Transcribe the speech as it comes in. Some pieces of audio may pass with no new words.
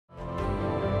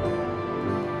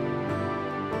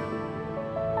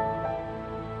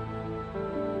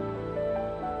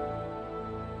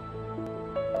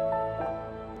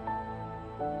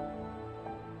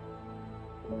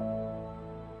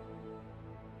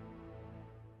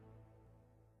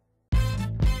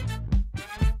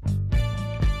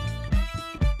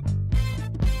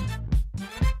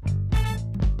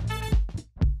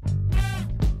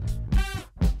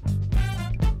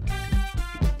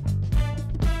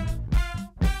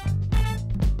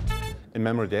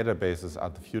In-memory databases are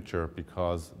the future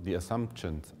because the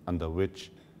assumptions under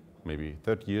which maybe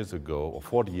 30 years ago or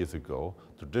 40 years ago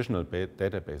traditional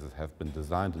databases have been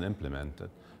designed and implemented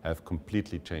have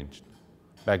completely changed.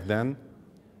 Back then,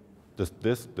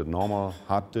 the normal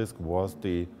hard disk was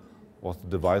the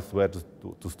device where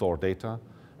to store data,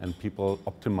 and people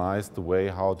optimized the way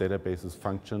how databases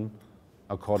function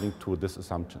according to this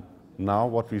assumption. Now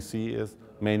what we see is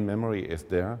main memory is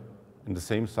there in the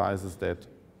same sizes that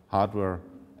hardware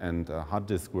and hard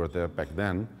disk were there back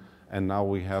then, and now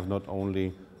we have not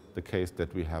only the case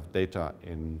that we have data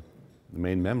in the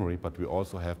main memory, but we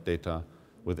also have data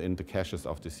within the caches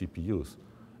of the CPUs.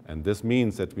 And this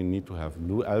means that we need to have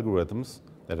new algorithms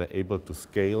that are able to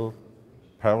scale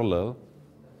parallel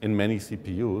in many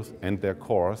CPUs and their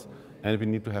cores, and we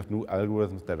need to have new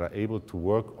algorithms that are able to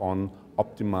work on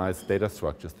optimized data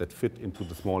structures that fit into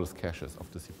the smallest caches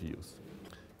of the CPUs.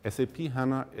 SAP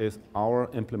HANA is our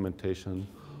implementation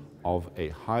of a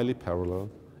highly parallel,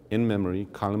 in-memory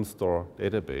column store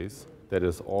database that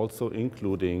is also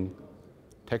including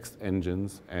text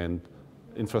engines and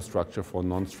infrastructure for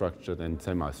non-structured and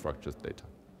semi-structured data.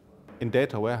 In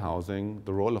data warehousing,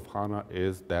 the role of HANA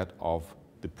is that of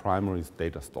the primary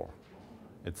data store.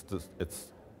 It's the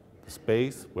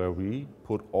space where we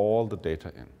put all the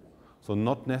data in. So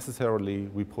not necessarily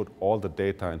we put all the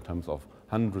data in terms of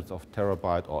hundreds of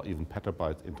terabytes or even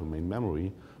petabytes into main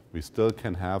memory. We still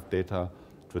can have data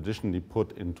traditionally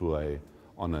put into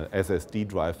on an SSD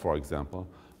drive, for example,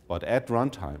 but at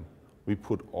runtime, we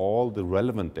put all the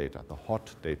relevant data, the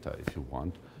hot data if you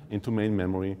want, into main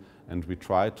memory, and we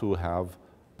try to have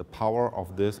the power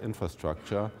of this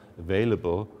infrastructure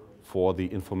available for the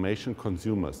information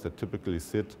consumers that typically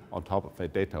sit on top of a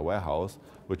data warehouse,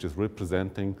 which is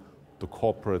representing the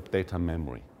corporate data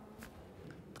memory.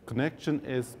 The connection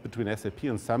is between SAP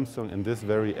and Samsung in this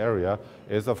very area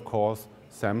is, of course,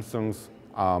 Samsung's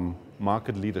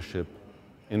market leadership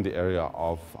in the area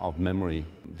of memory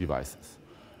devices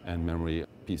and memory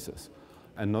pieces.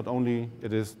 And not only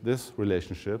it is this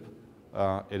relationship,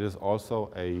 it is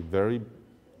also a very,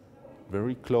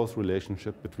 very close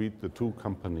relationship between the two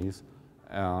companies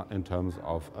in terms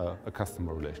of a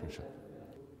customer relationship.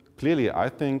 Clearly, I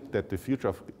think that the future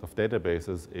of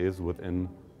databases is within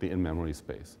the in-memory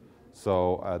space.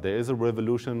 So there is a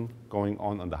revolution going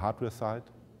on the hardware side,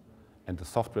 and the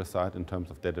software side in terms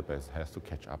of database has to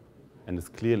catch up. And it's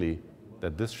clearly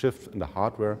that this shift in the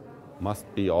hardware must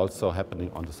be also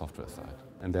happening on the software side.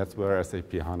 And that's where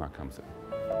SAP HANA comes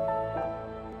in.